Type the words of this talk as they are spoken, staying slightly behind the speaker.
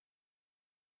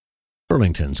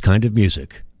Burlington's kind of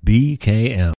music.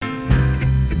 BKM.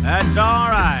 That's all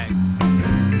right.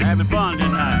 Having fun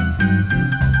tonight.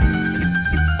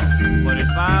 But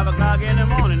it's 5 o'clock in the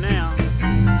morning now. So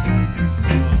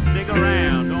stick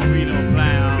around. Don't be no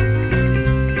clown.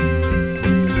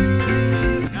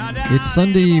 It's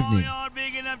Sunday evening.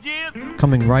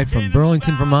 Coming right from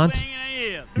Burlington, Vermont,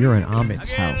 you're in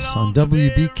Amit's house on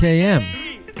WBKM.org.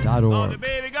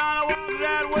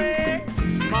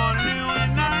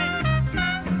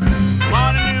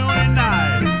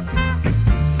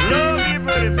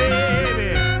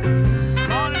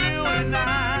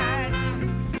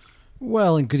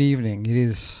 Well, and good evening. It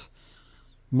is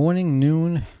morning,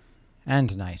 noon,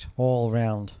 and night all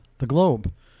around the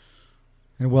globe.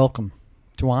 And welcome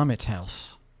to Amit's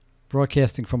house,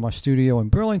 broadcasting from our studio in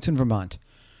Burlington, Vermont,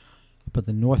 up at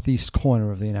the northeast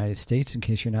corner of the United States, in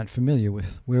case you're not familiar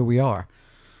with where we are.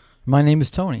 My name is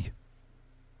Tony,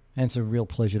 and it's a real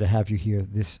pleasure to have you here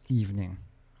this evening.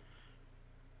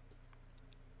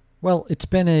 Well, it's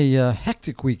been a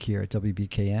hectic week here at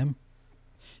WBKM.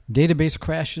 Database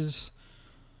crashes,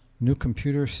 new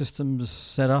computer systems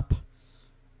set up,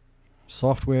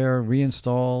 software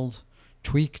reinstalled,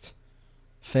 tweaked,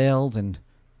 failed, and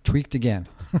tweaked again.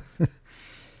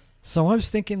 So I was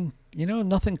thinking,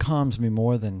 nothing calms me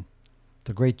more than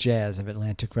the great jazz of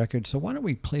Atlantic Records. So why don't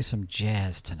we play some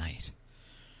jazz tonight?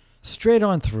 Straight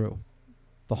on through,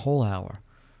 the whole hour.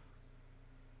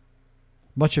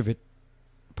 Much of it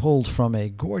pulled from a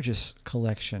gorgeous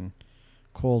collection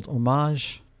called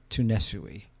Homage to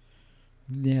Nesui.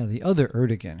 Yeah, the other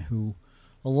Erdogan, who,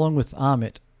 along with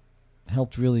Amit,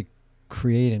 helped really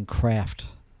create and craft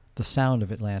the sound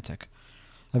of Atlantic,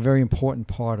 a very important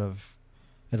part of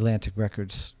Atlantic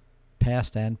Records,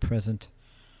 past and present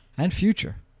and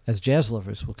future, as jazz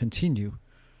lovers will continue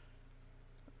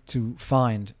to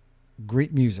find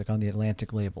great music on the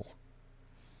Atlantic label.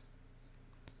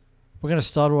 We're going to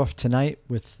start off tonight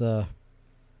with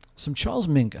some Charles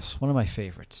Mingus, one of my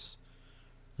favorites,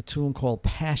 a tune called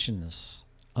Passions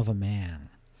of a Man.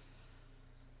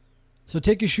 So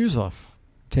take your shoes off,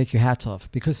 take your hats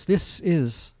off, because this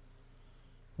is,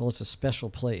 well, it's a special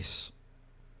place.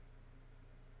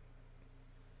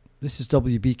 This is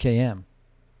WBKM.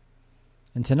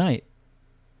 And tonight,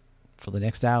 for the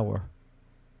next hour,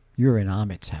 you're in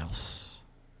Amit's house.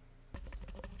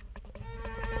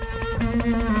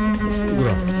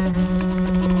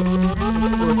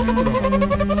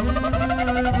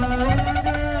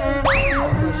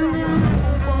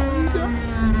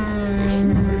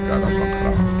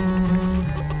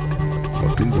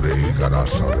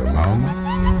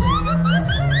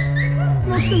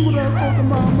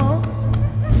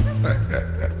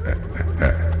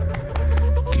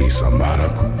 Kisamara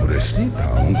kumresita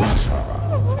ungasa.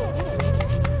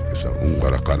 Kisa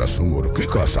ungara kada sumur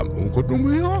kika sambung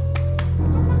kudumia.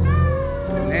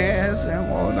 Nese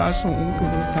ona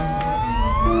sungkuta.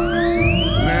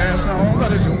 Nese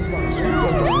ongare sungkuta.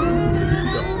 Sungkuta.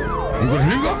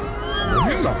 Ungurhinga.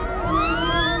 Ungurhinga.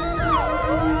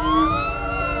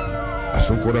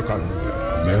 Asungkura kan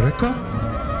Amerika.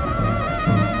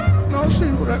 No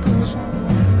singura kan sa.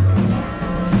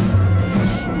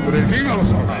 Asungkura hinga lo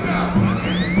sa.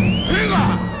 Hinga.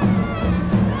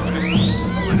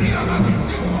 Hinga na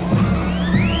singo.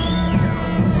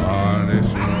 Ane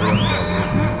sungura.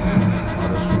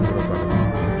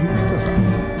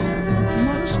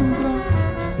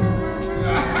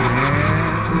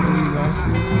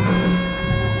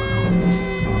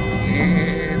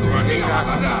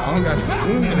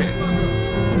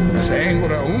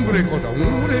 Sengura umbre kota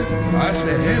umbre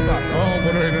ase heba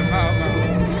togore mama.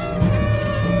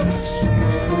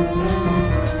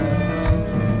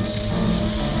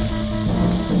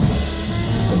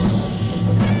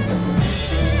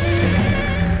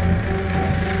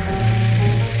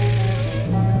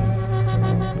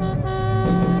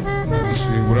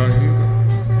 Sengura hinga.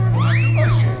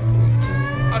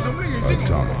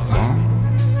 Atama ha.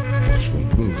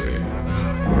 Posumpure.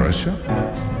 Russia.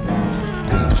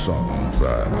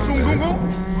 Sungungo?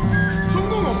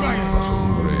 Sungungo playa.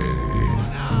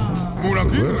 Mula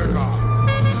kileka.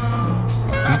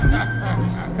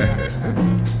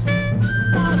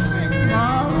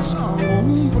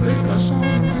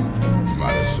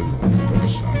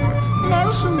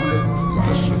 Marasungre.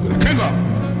 Kinga.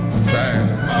 Fan.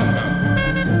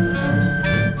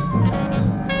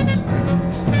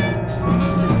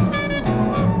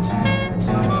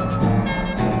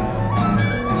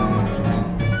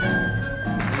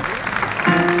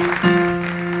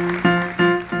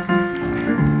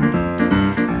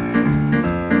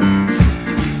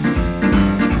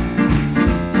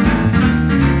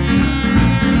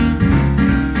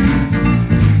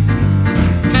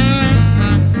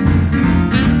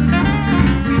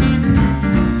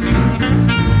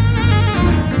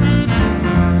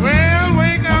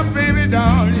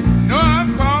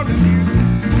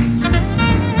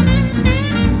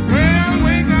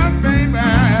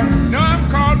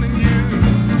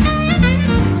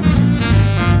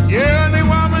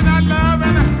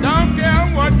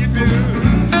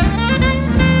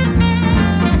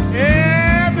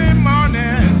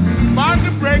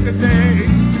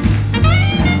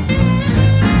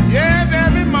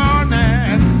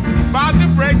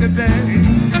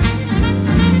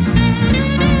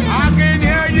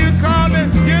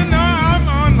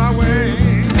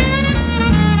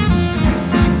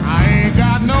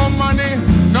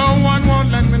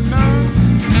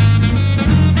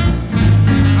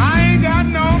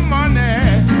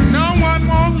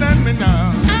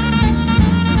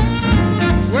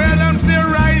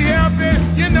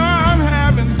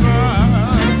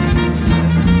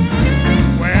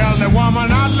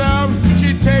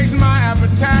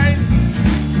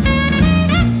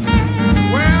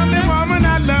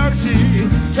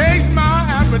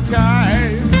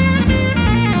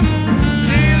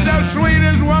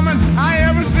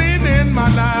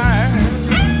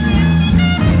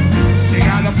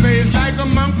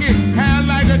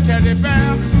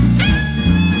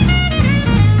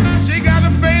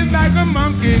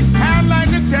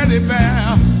 like a teddy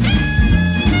bear.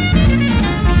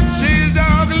 She's the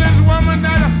ugliest woman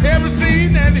that I've ever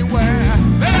seen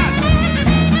anywhere.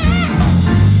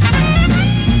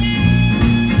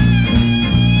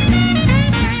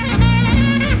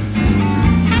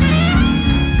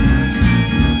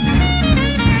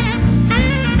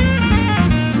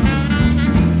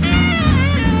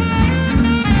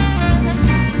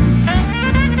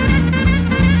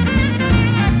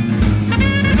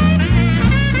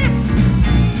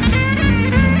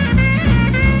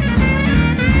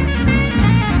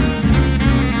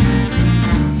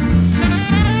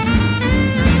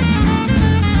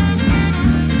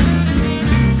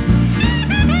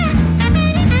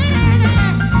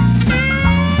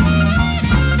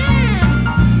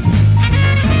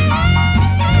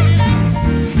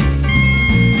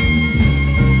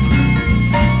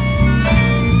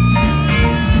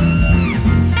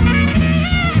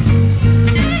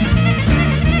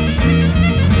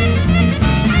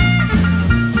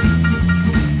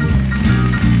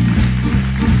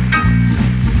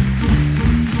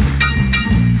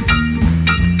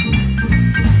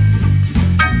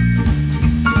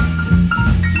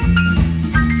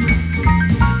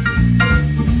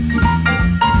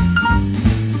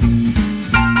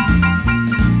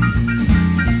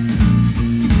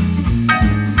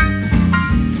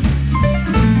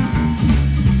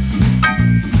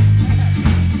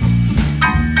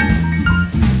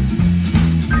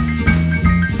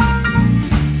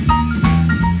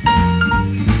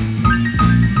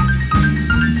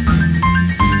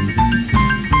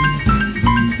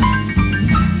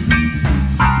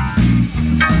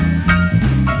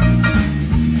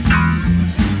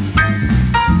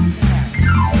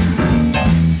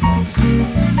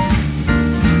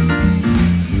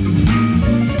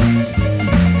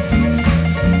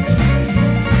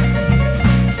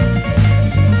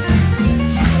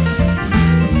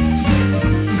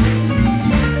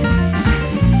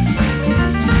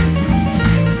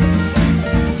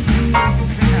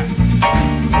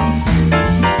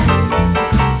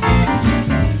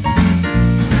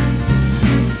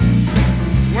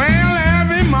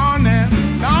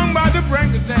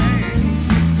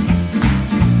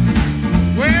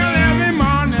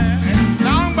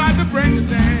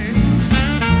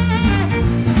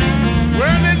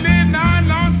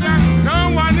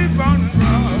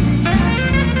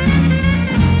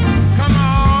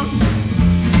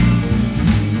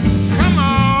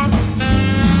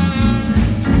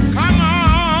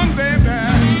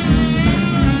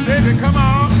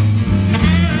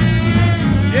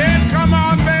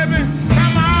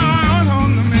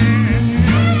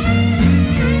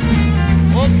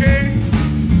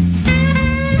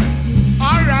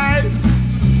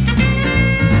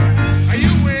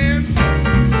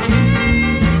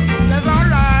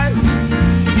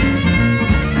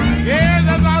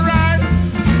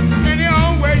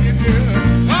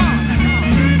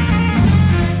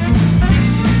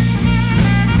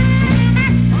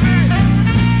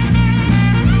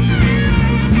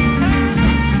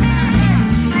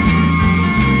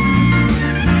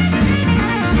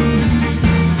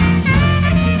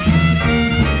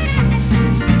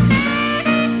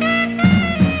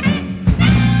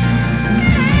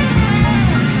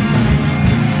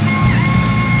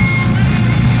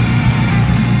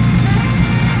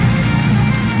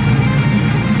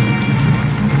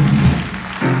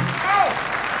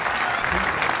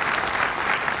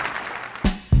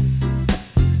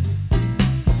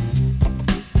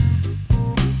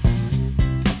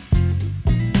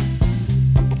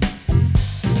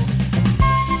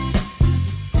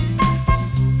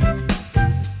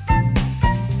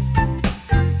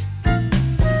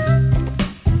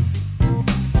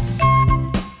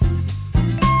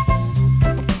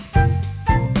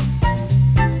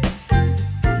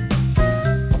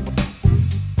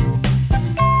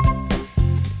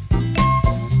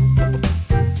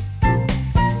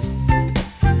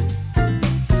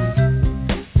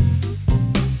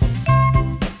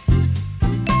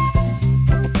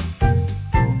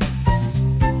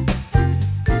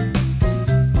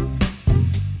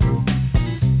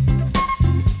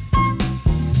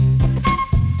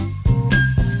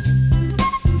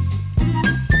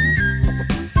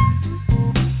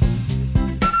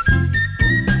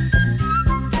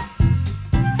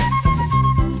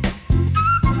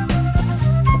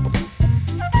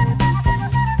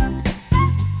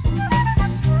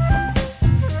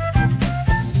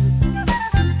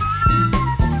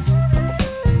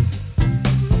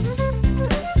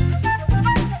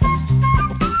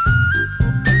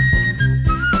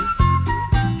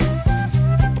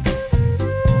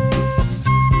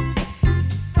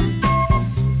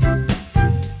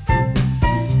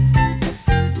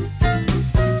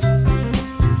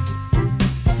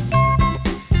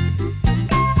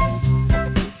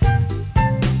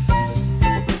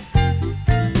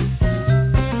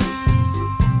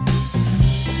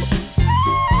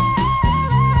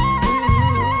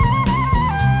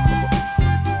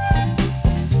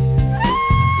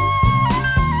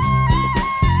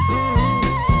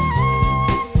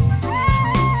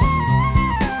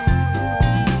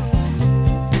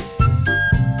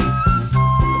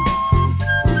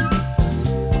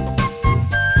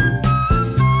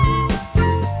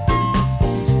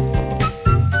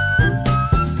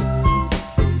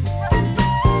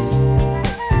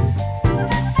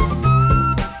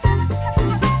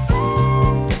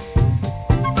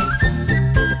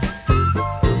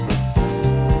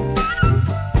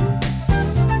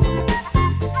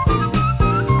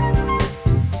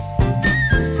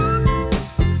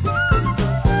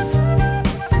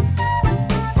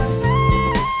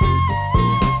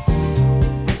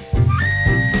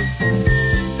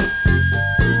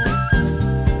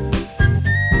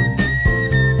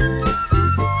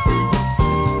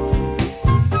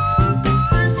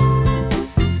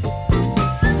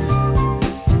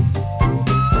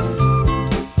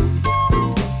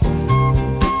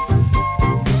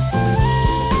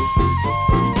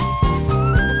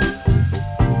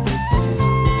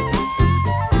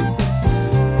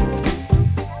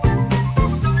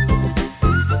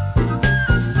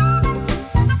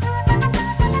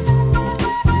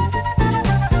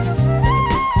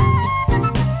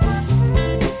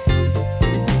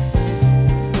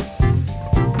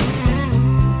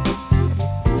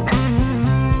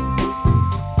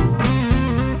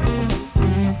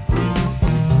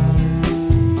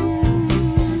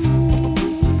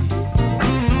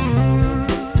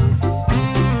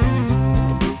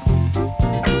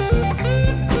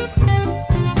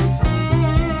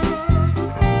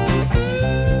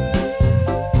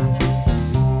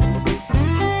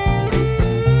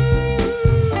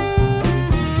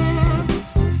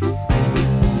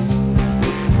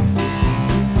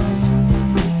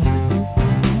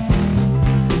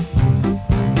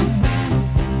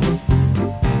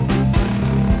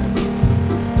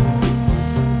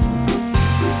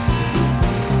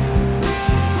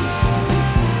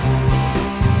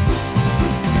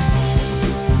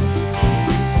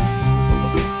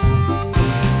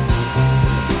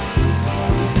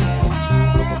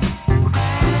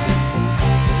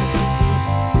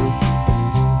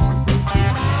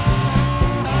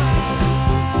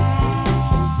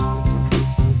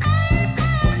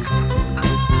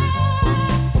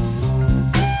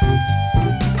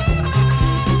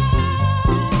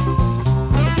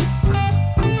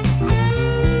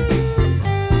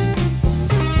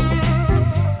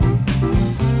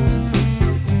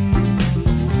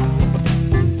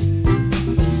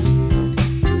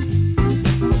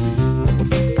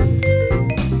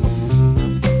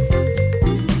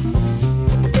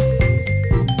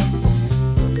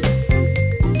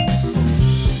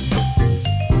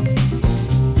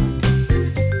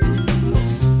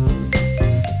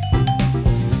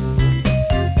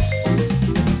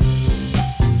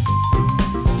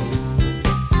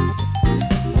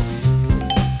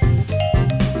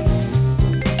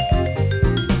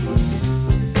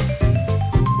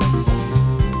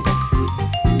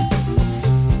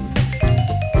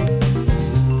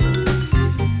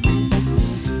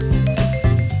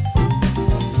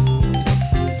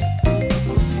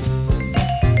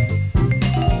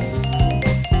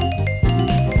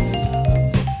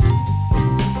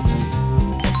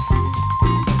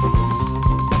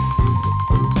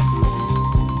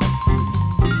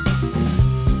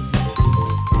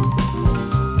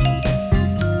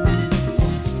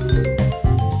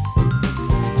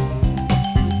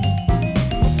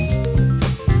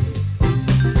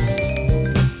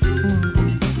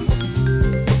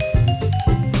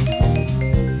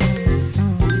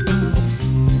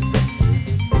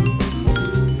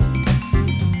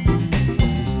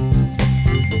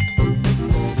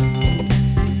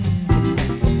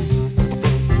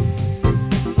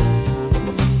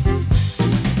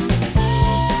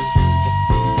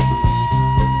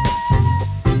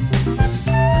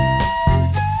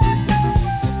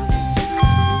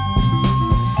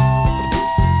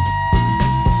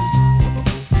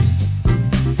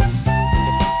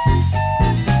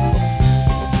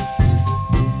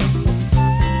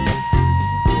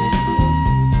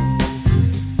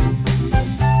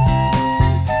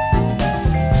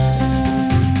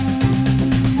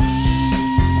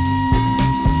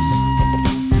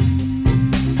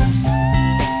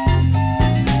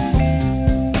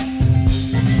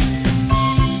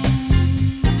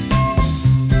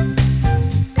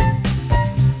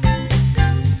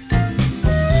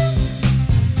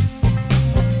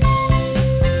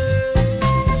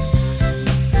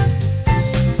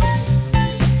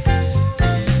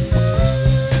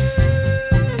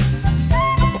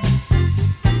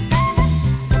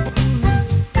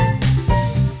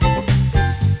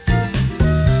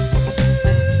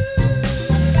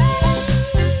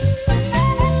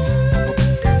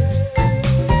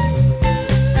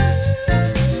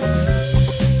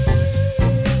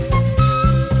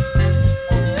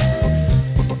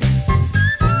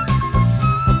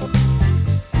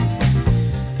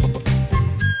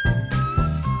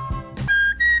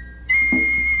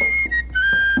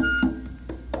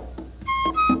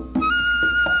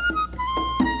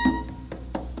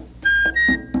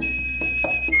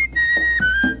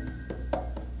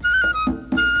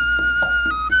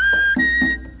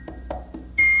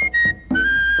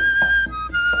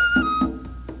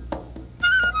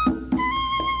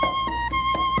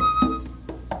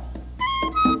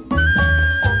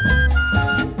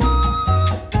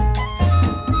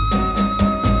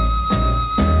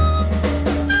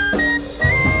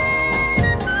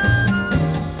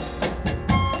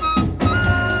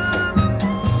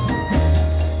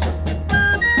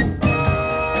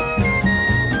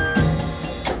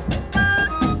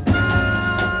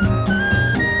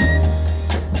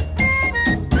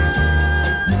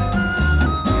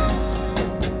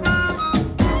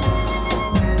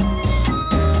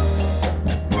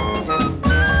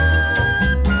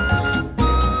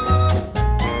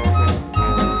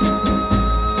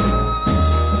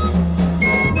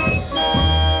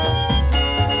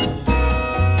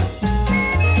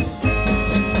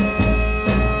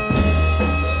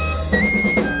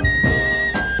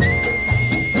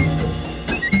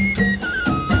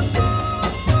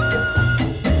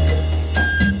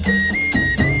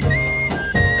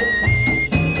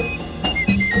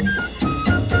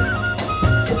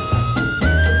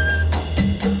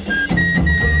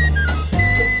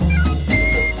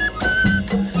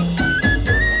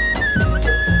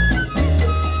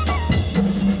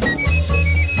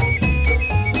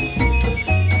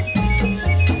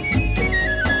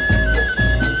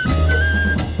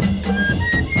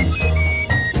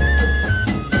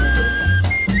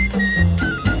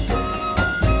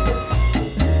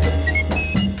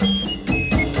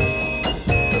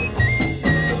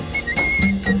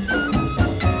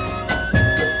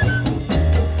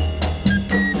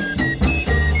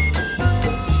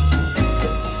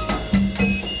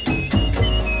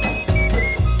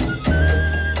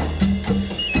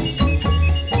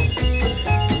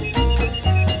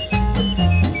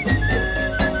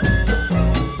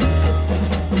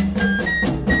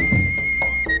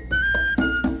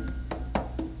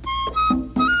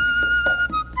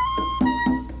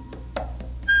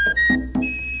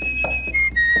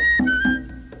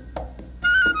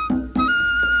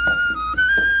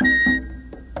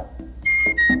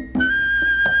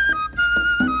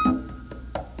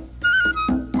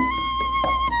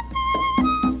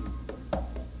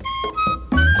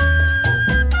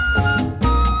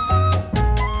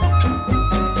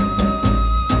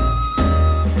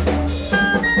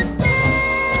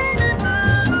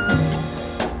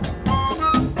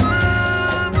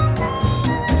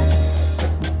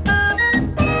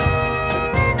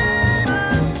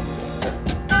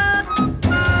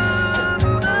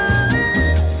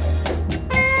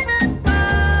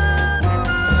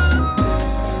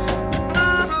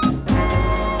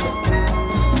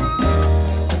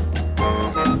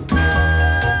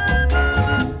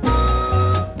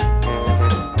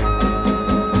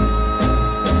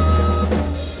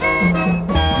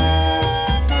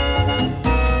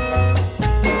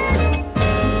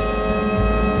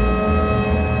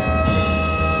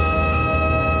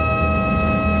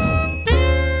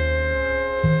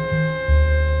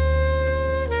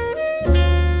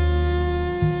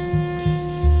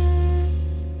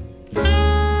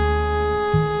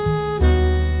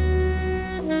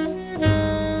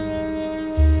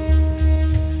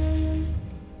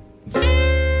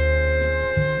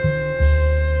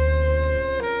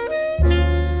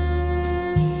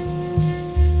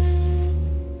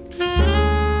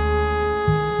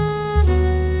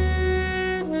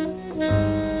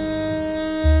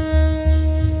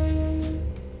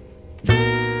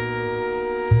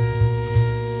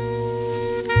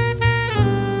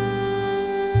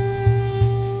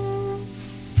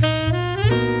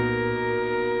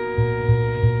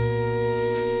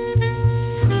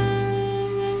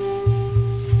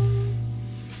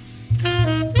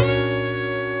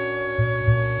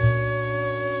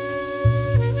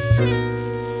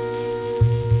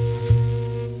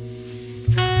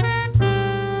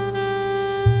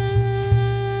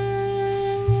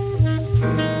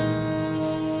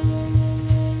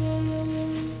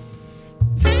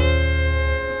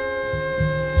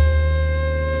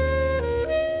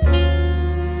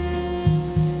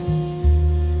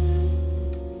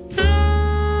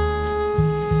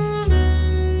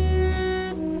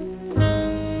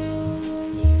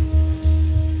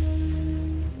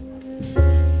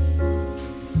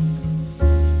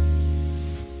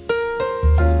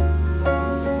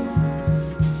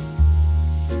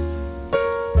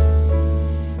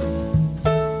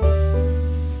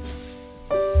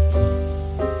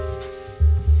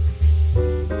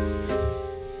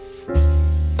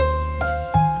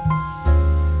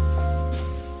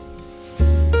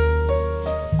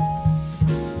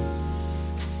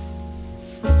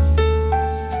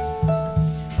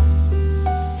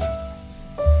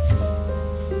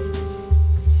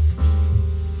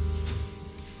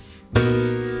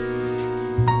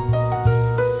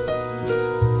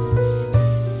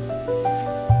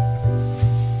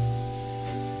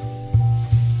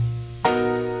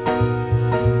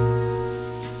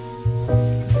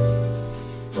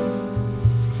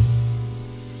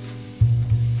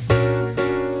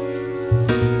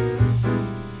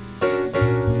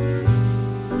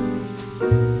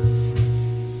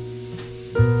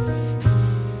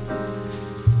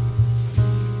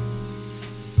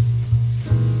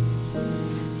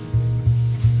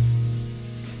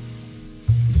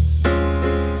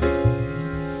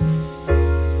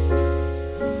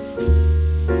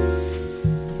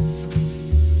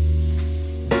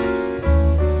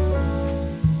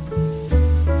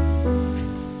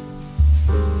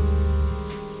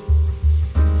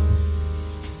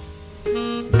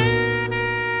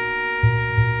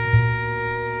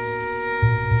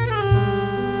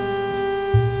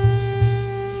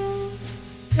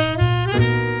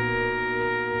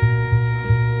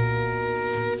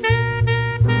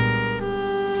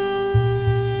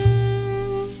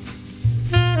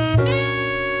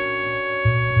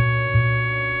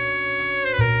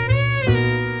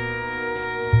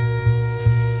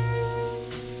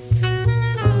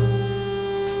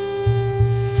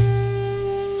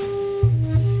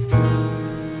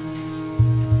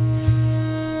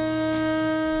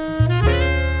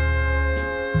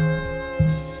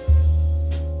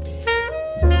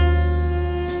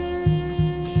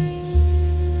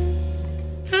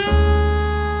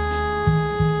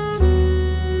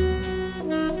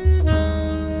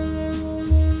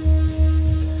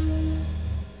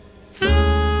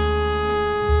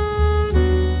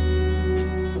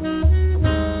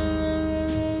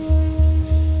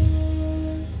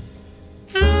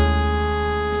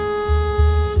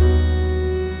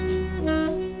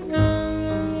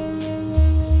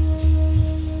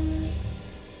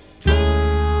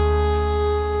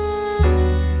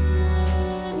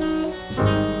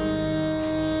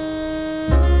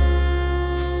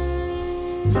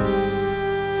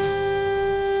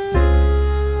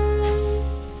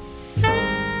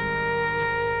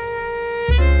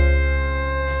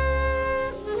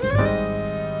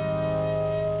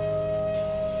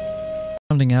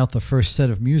 Rounding out the first set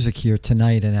of music here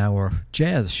tonight in our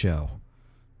jazz show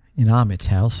in Amit's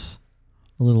house,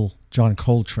 a little John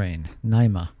Coltrane,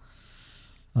 Naima,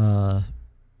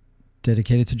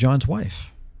 dedicated to John's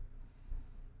wife.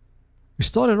 We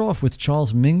started off with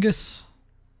Charles Mingus,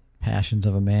 Passions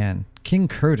of a Man, King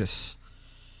Curtis,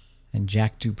 and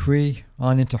Jack Dupree,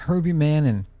 on into Herbie Mann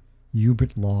and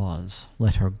Hubert Laws,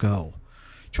 Let Her Go.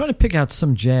 Trying to pick out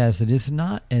some jazz that is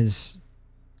not as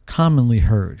commonly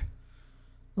heard.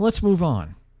 Let's move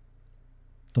on.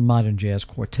 The Modern Jazz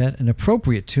Quartet, an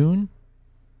appropriate tune,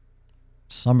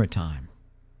 Summertime.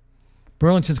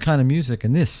 Burlington's kind of music,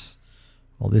 and this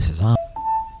is on.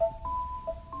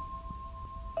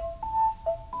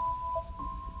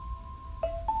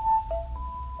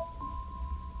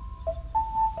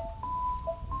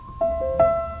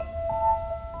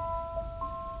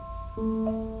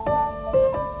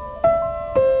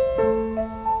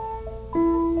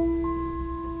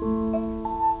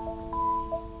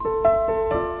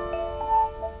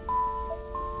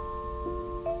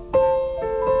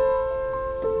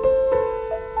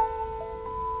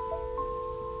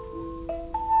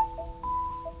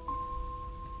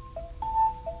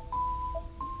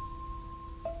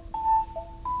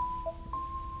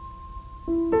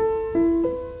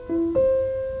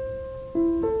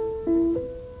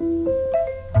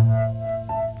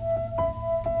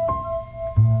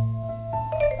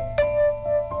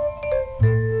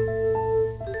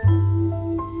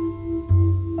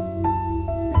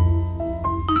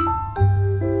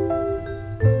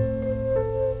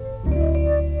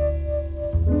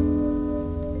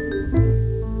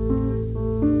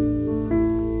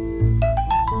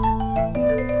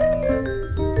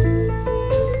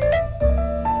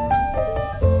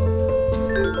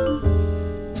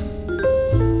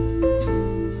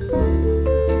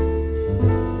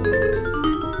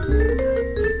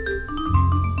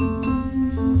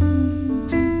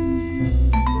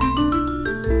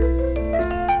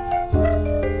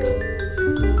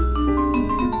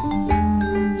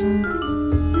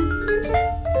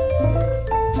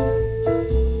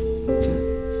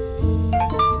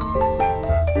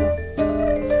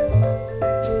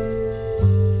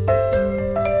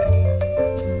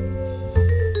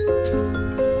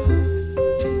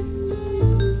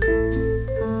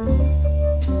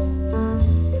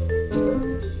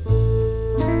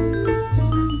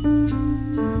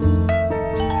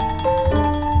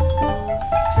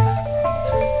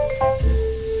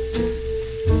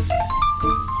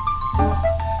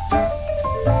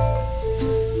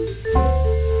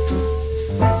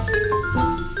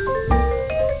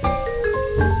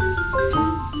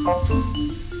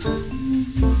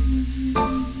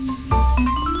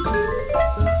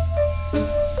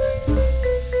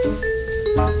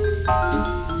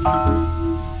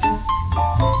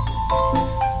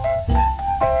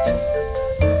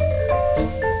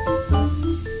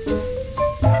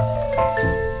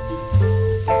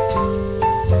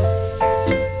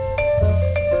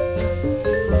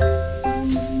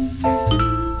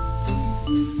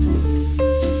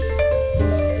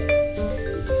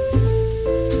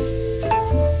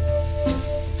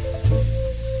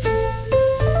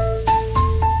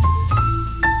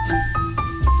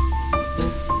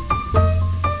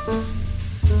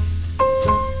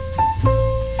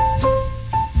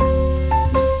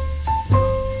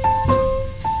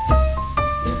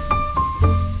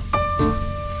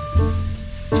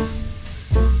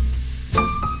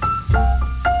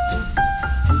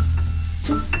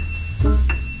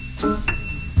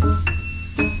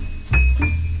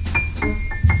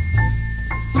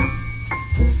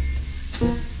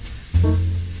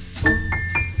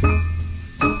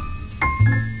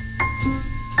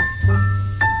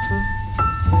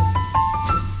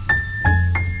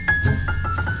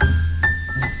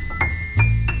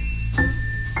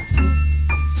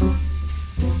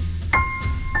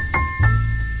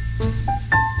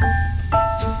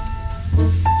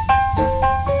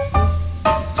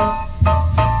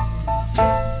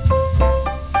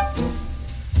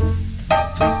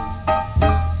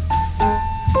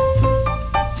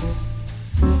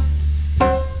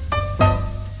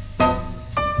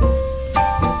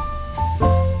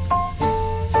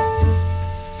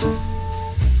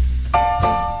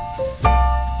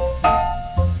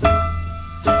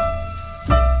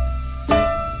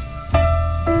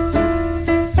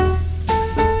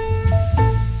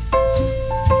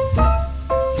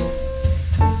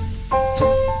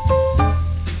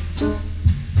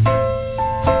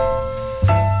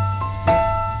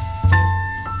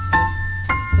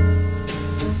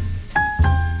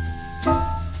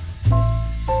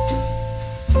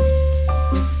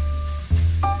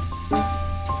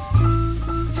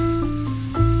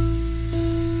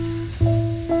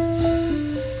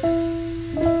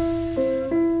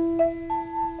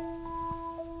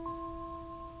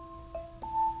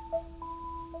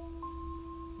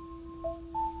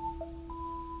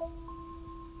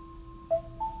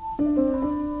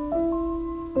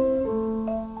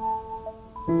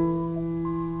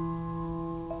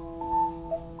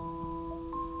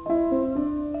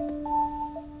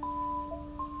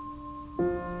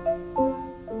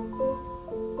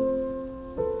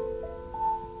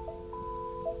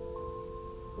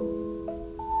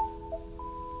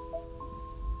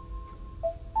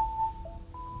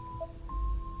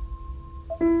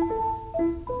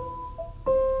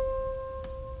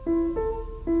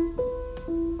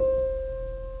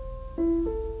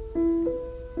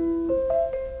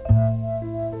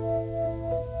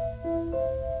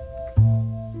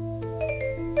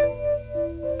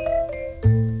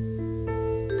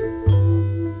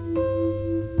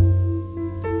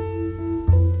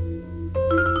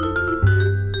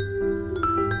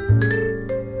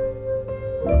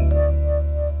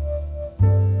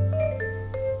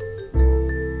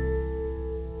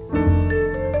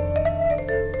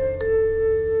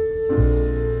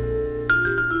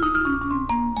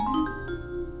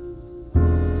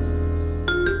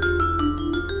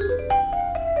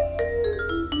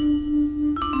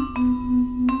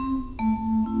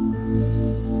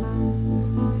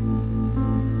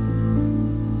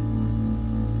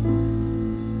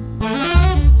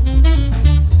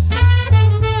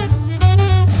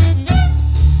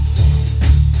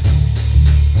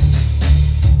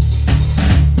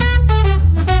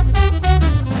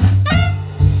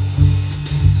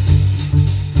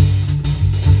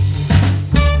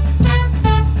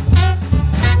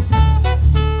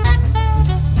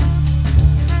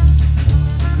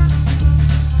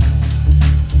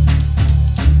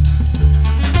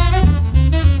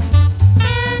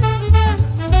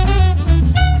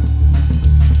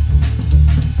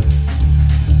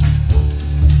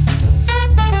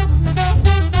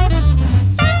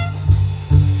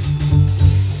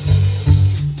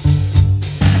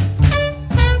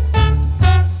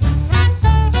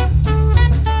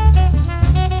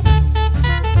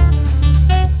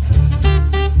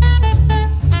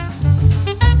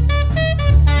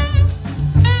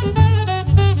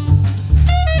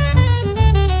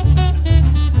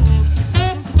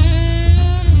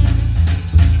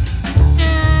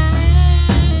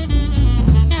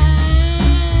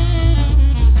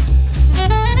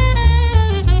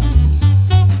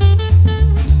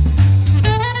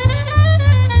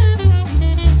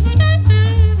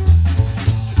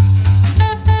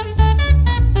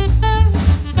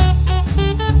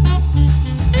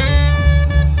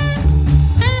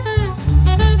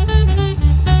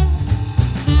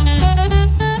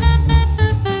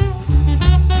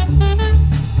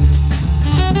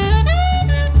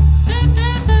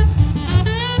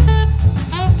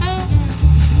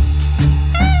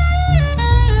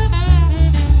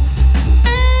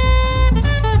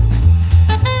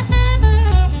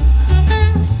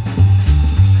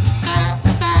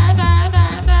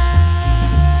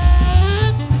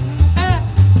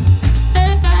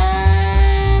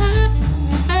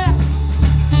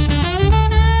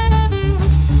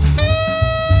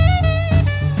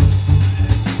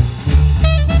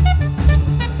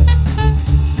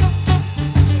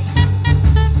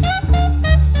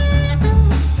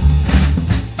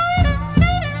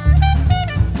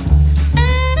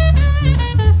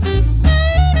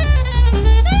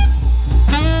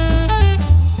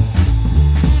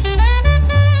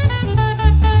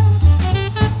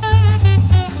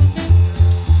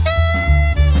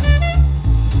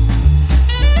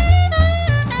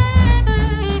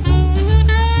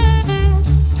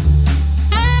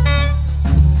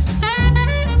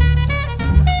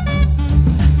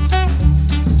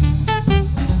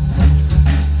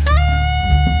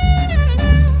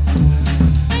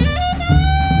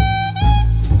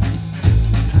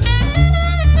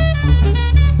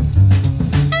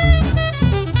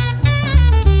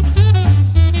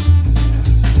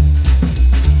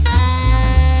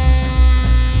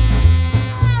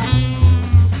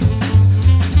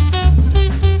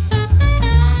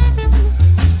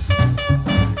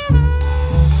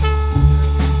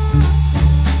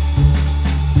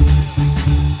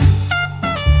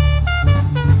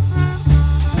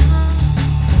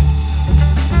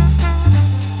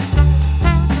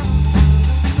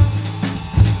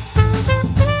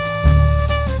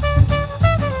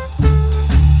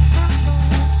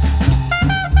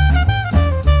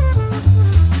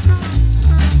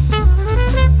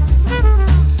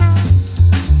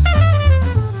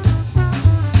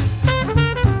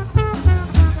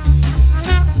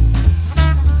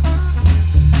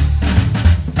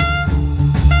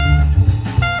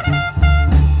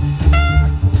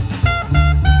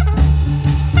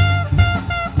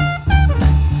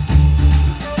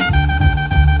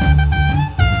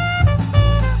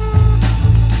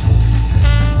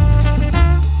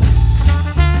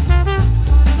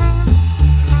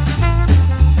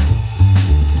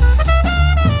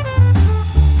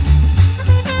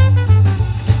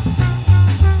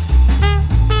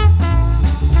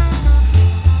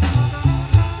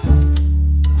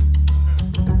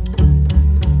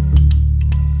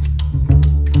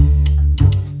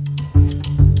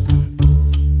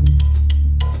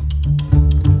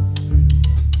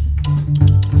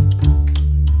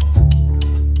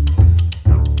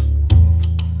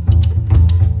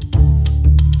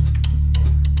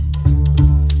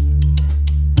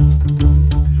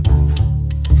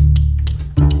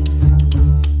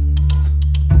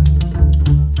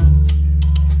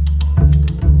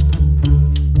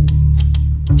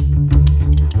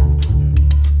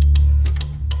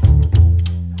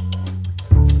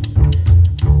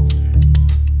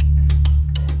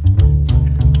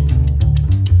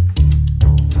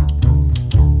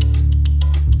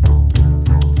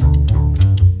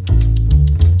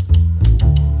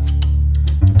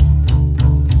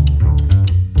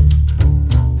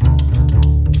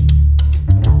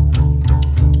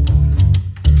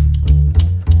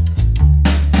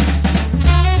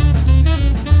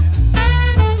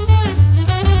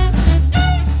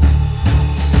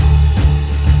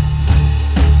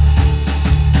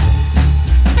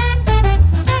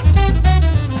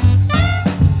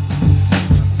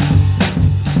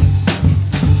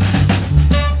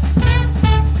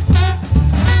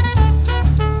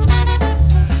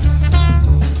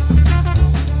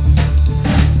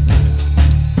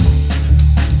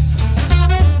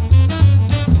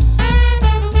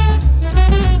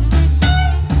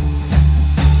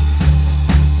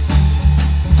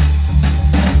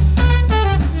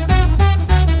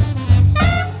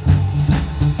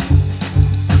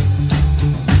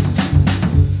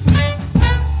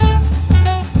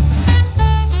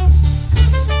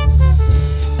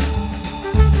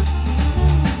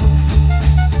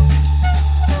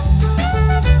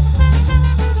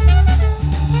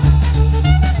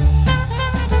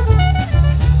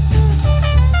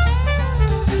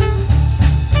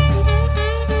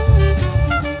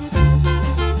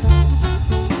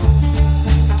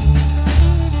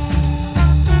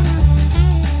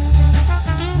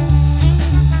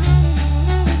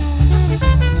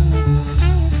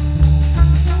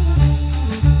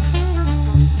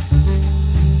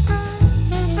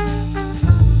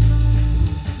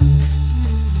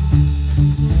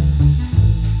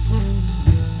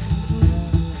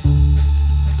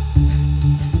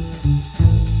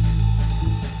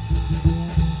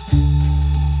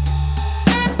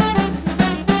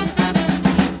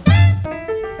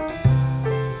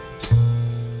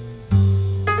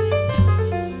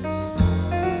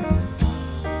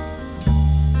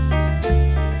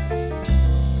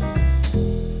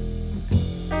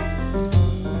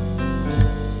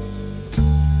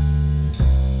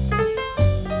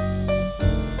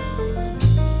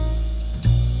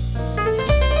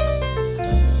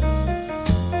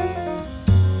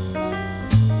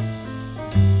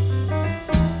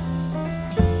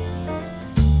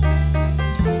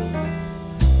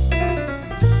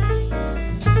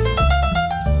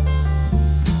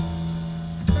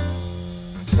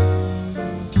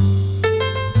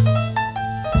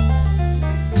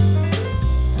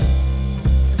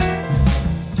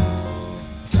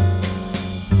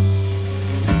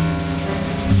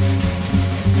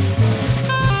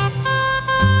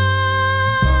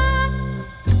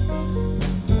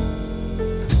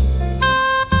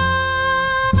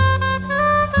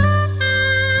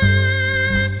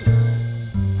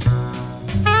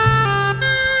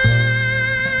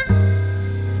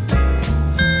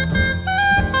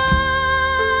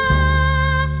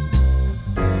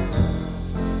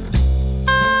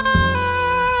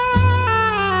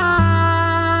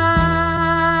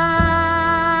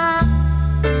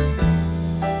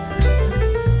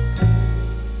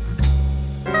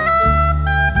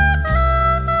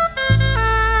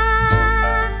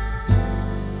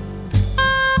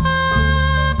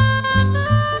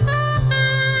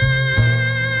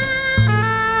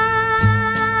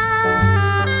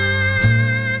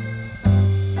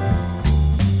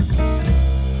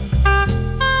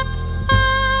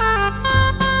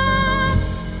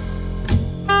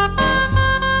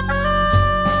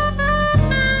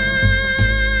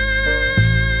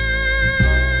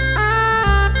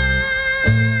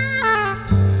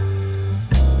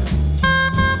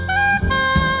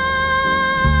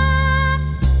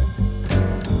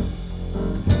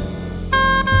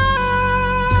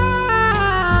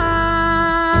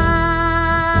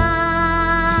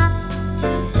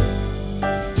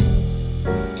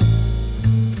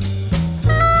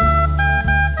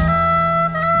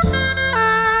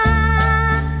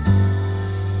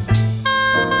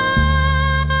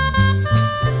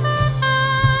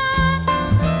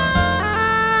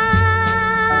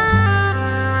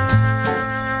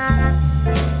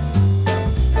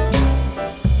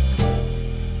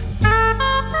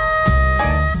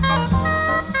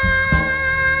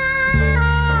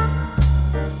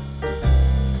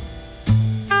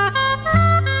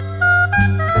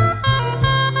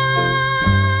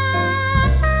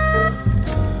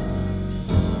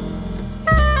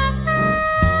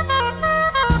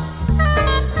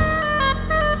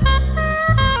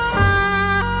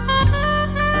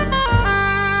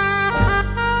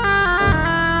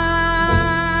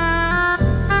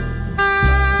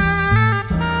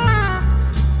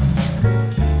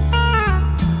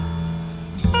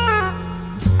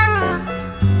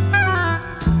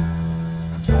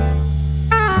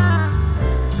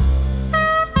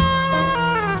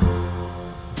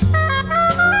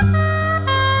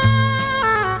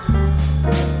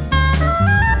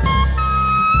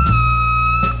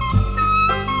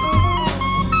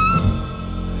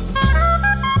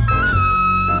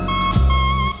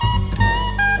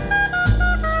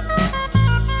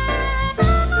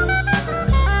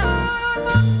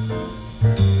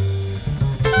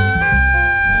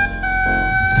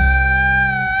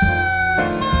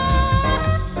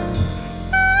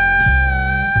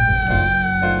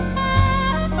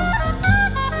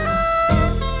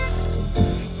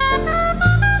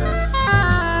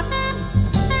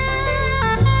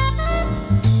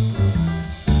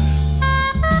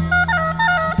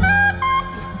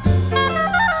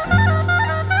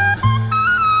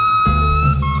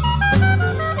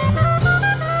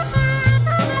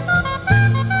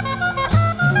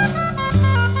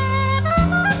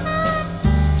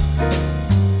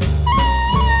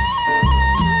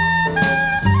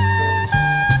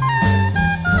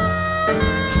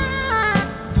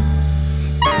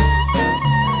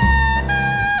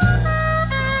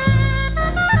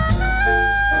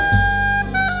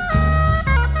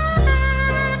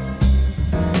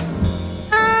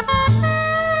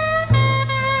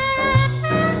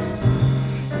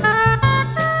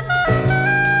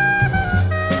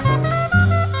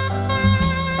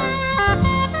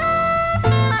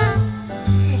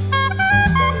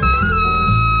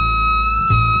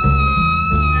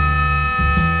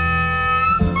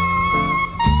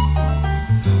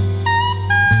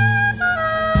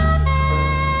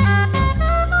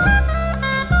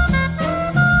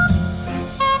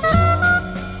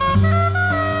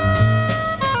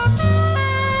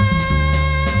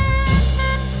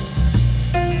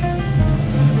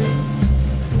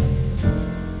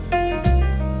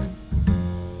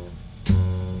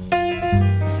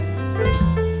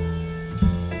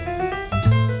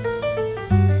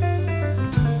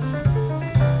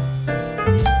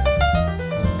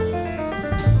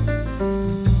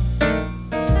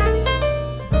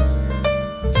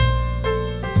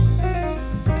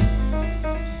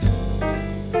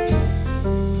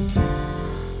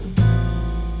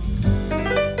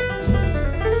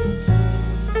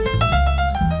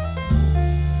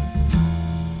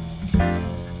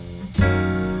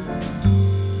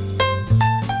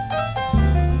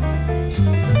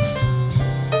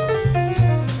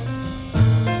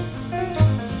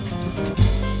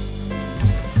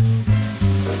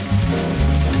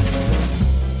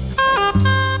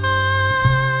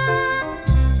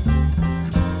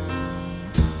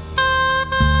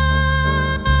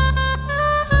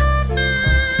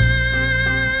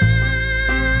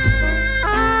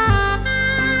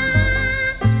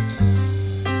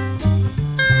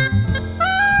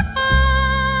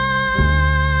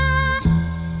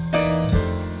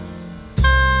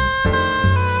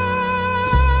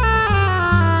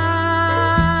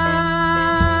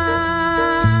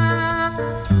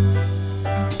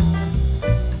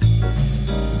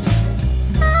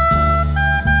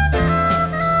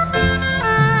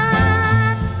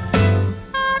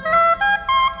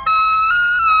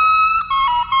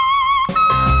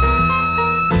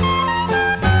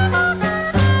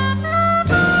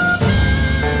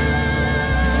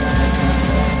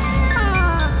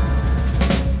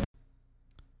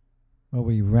 Well,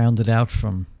 we rounded out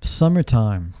from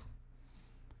Summertime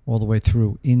all the way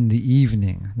through In the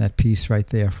Evening, that piece right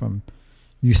there from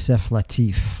Yusef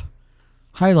Lateef,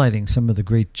 highlighting some of the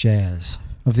great jazz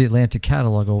of the Atlantic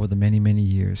catalog over the many, many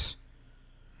years.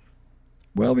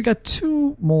 Well, we got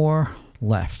two more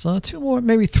left.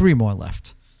 Maybe three more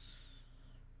left.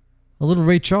 A little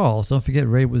Ray Charles. Don't forget,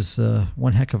 Ray was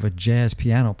one heck of a jazz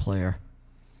piano player.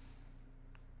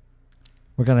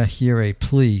 We're going to hear a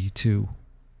plea to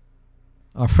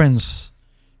our friends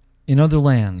in other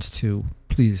lands to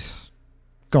please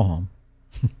go home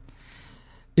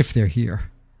if they're here.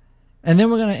 And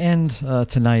then we're going to end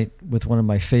tonight with one of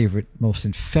my favorite, most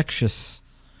infectious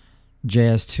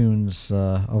jazz tunes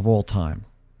of all time.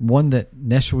 One that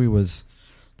Neshui was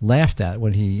laughed at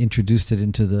when he introduced it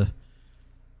into the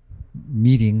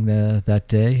meeting that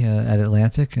day at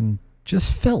Atlantic, and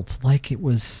just felt like it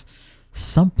was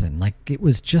something, like it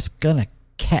was just going to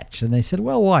catch. And they said,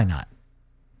 well, why not?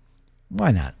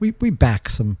 Why not? We back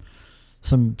some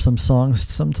songs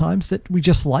sometimes that we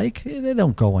just like. They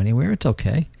don't go anywhere. It's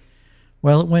okay.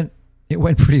 Well, it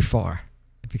went pretty far.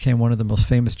 It became one of the most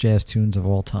famous jazz tunes of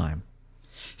all time.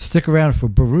 Stick around for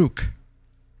Baruch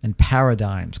and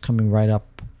Paradigms coming right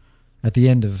up at the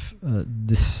end of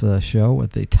this show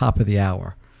at the top of the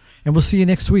hour. And we'll see you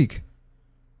next week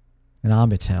in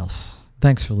Amit's house.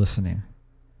 Thanks for listening.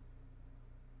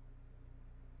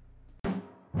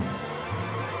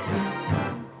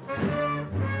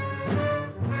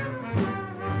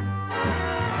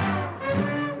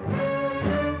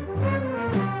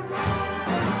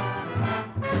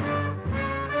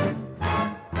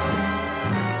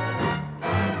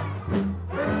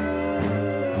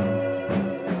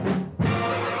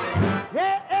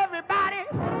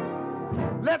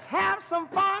 Let's have some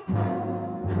fun.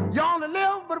 You only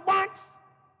live but once,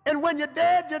 and when you're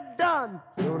dead, you're done.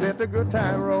 So let the good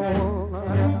time roll.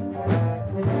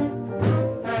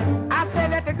 I say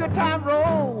let the good time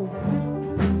roll.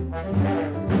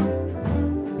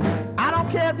 I don't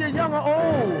care if you're young or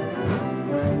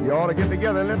old. You ought to get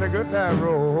together and let the good time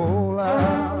roll.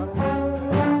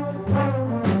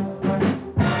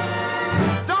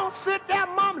 Don't sit there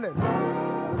mumbling,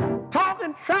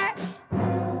 talking trash.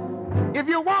 If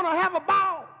you want to have a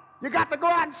ball, you got to go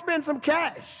out and spend some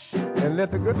cash and let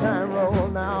the good time roll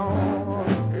now.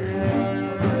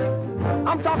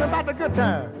 I'm talking about the good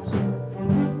times.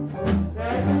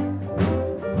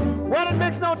 Well, it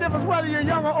makes no difference whether you're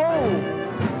young or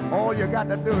old. All you got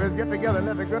to do is get together and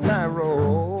let the good time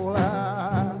roll.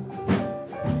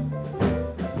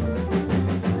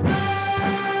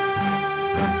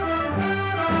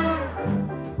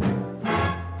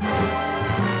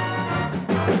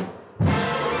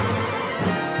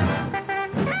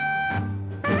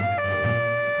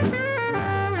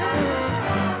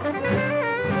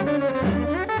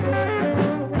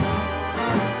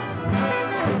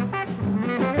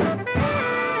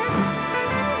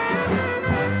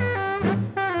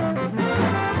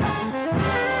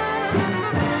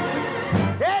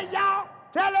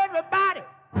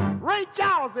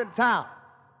 In town.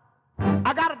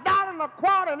 I got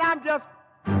 $1.25 and I'm just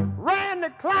ran the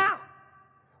clown.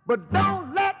 But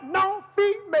don't let no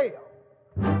female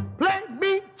play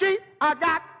me cheap. I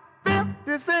got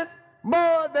 50 cents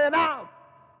more than I'm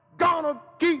gonna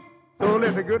keep. So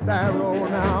let the good time roll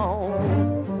now.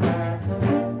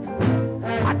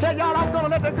 I tell y'all I'm gonna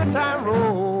let the good time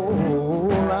roll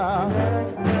now.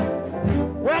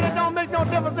 Well, it don't make no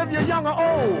difference if you're young or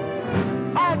old.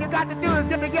 All you got to do is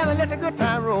get together and let the good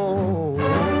time roll.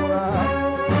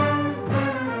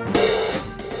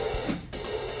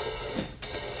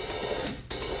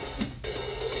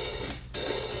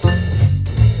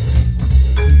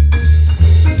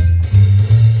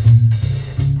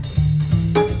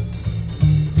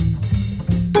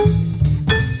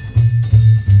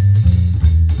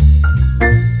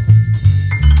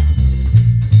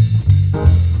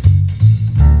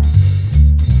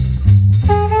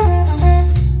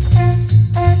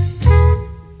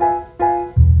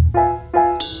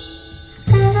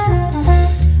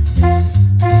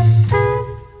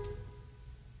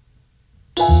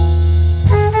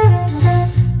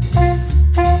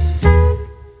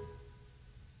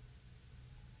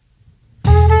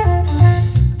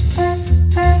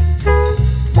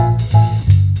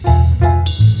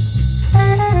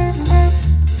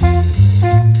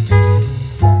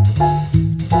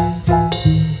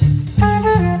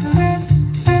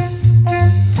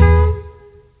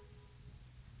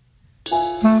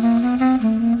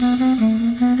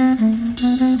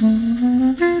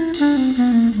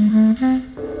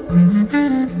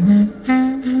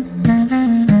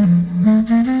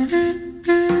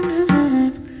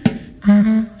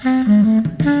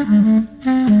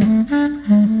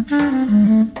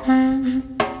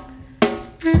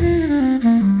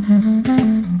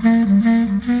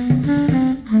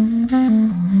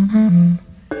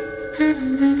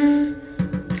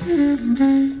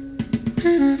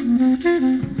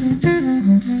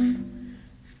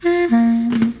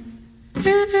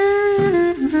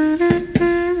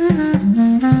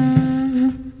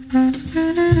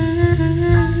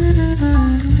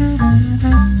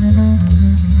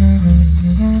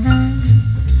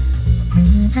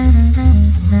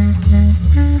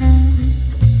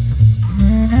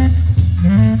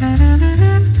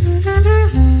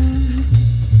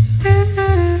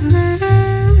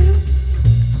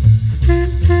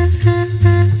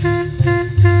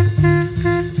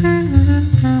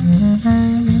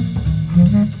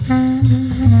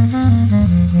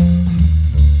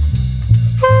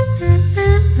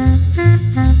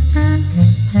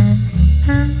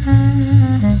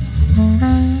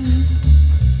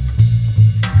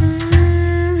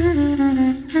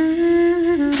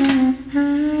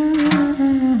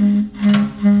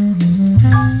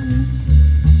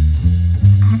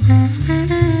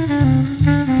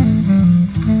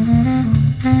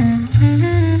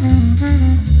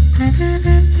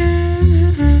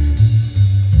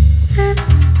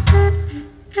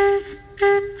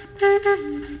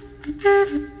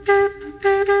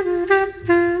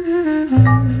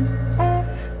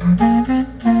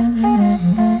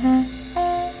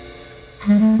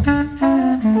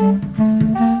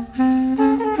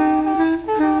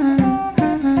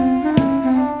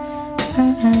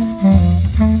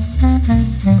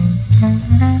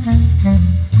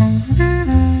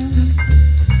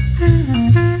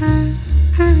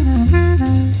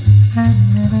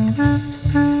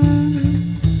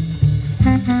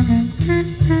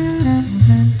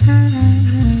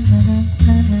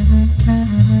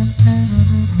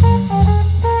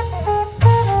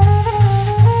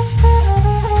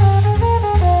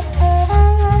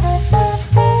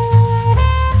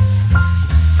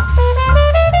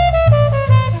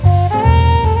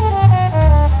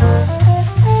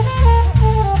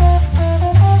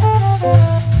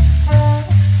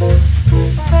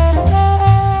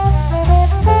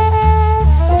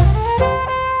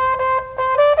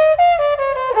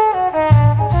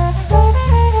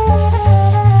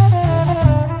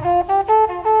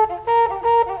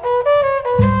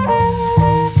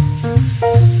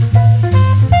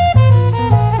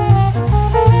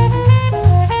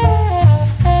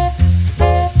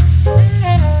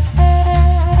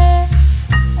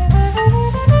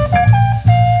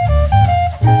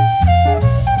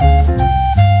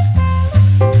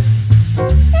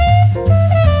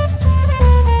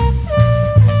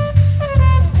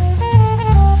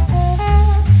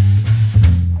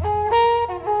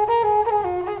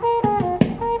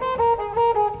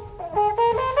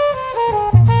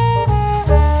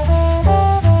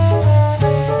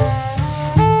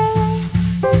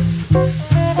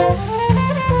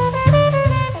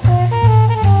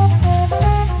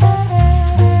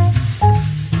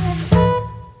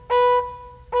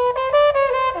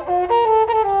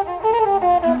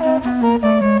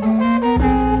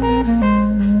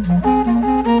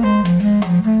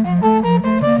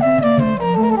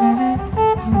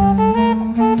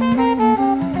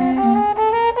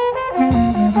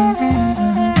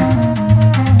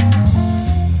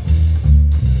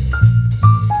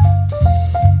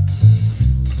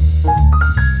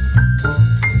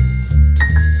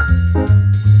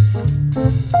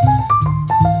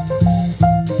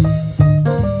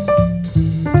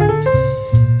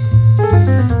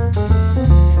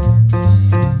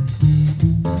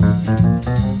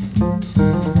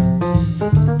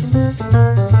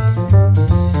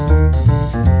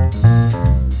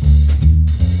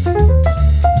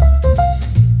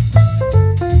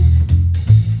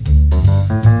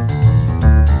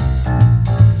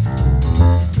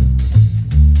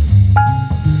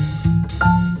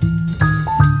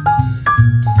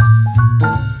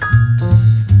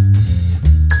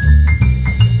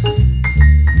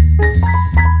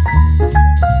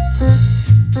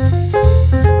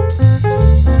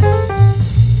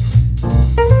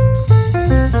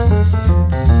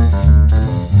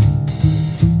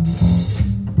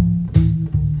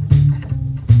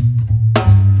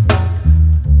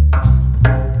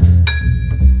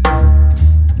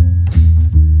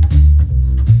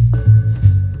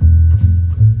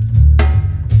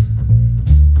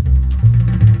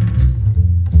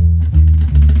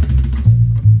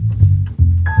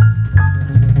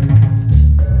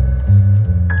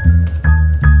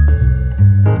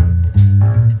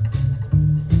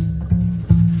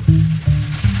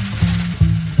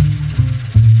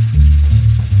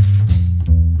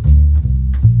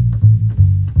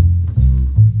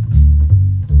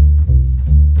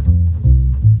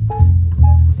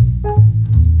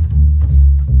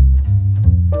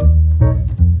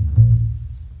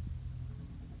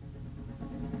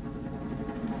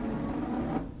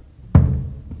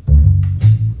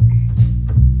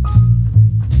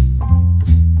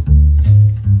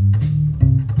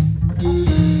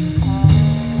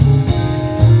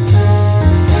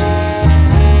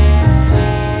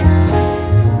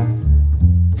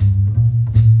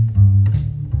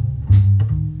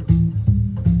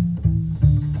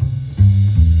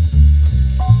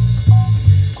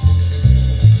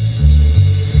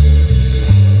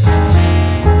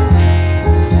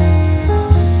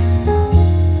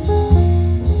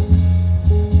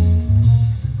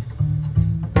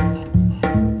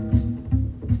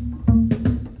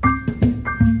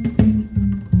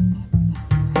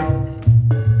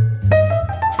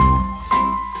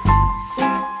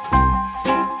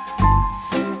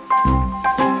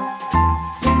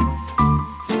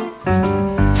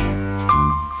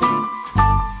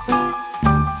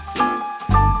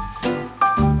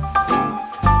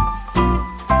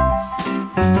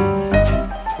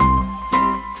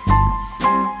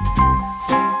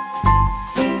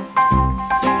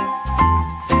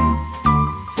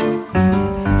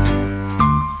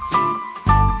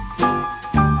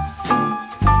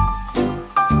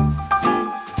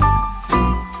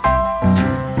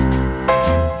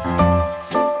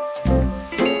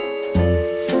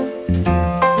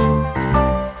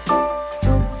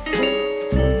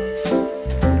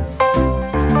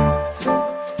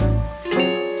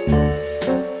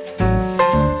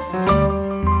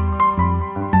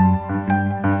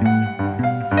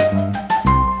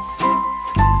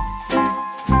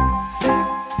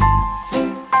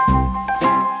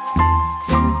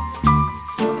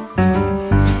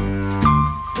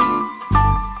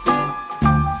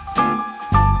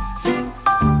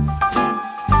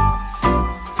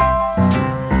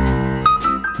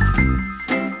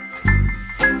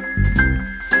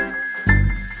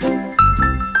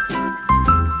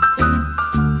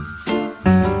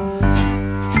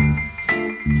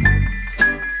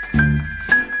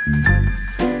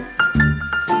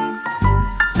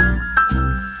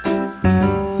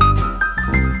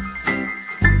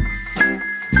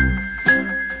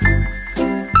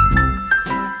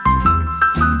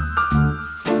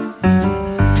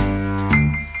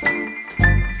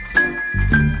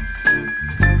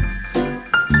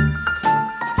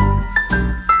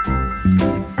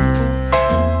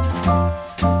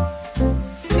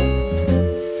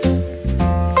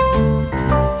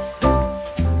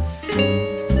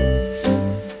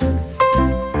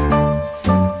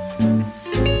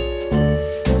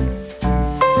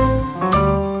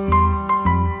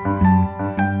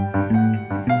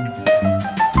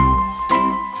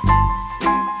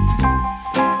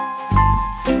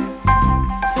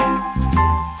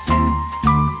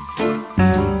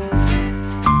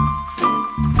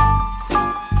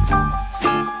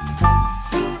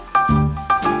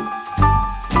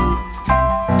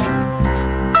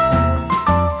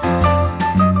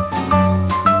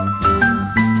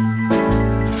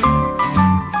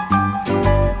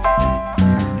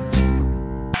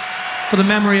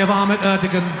 memory of Ahmet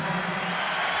Ertegun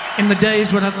in the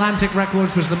days when Atlantic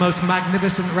Records was the most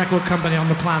magnificent record company on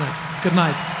the planet. Good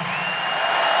night.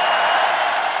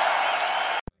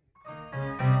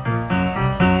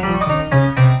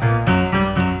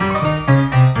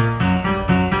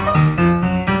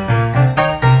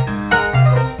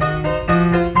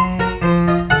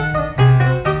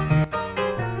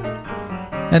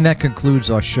 And that concludes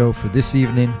our show for this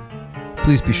evening.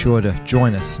 Please be sure to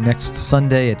join us next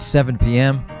Sunday at 7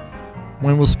 p.m.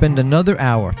 when we'll spend another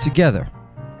hour together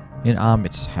in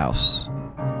Ahmet's House.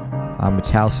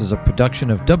 Ahmet's House is a production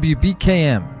of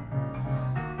WBKM,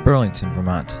 Burlington,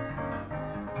 Vermont.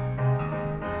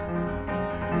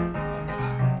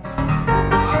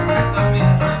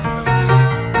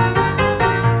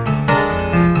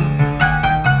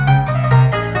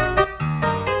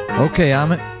 Okay,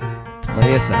 Ahmet.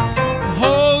 Play us out.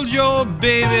 Hold your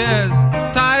baby as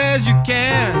tight as you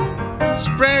can.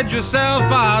 Spread yourself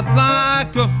out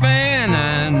like a fan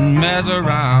and mess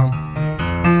around.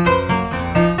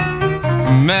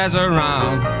 Mess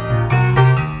around.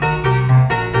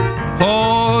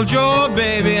 Hold your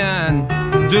baby and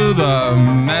do the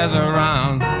mess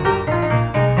around.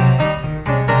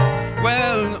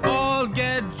 Well, all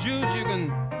get juice, you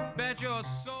can bet your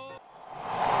soul.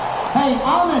 Hey,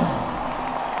 Ahmet!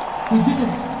 We did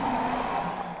it.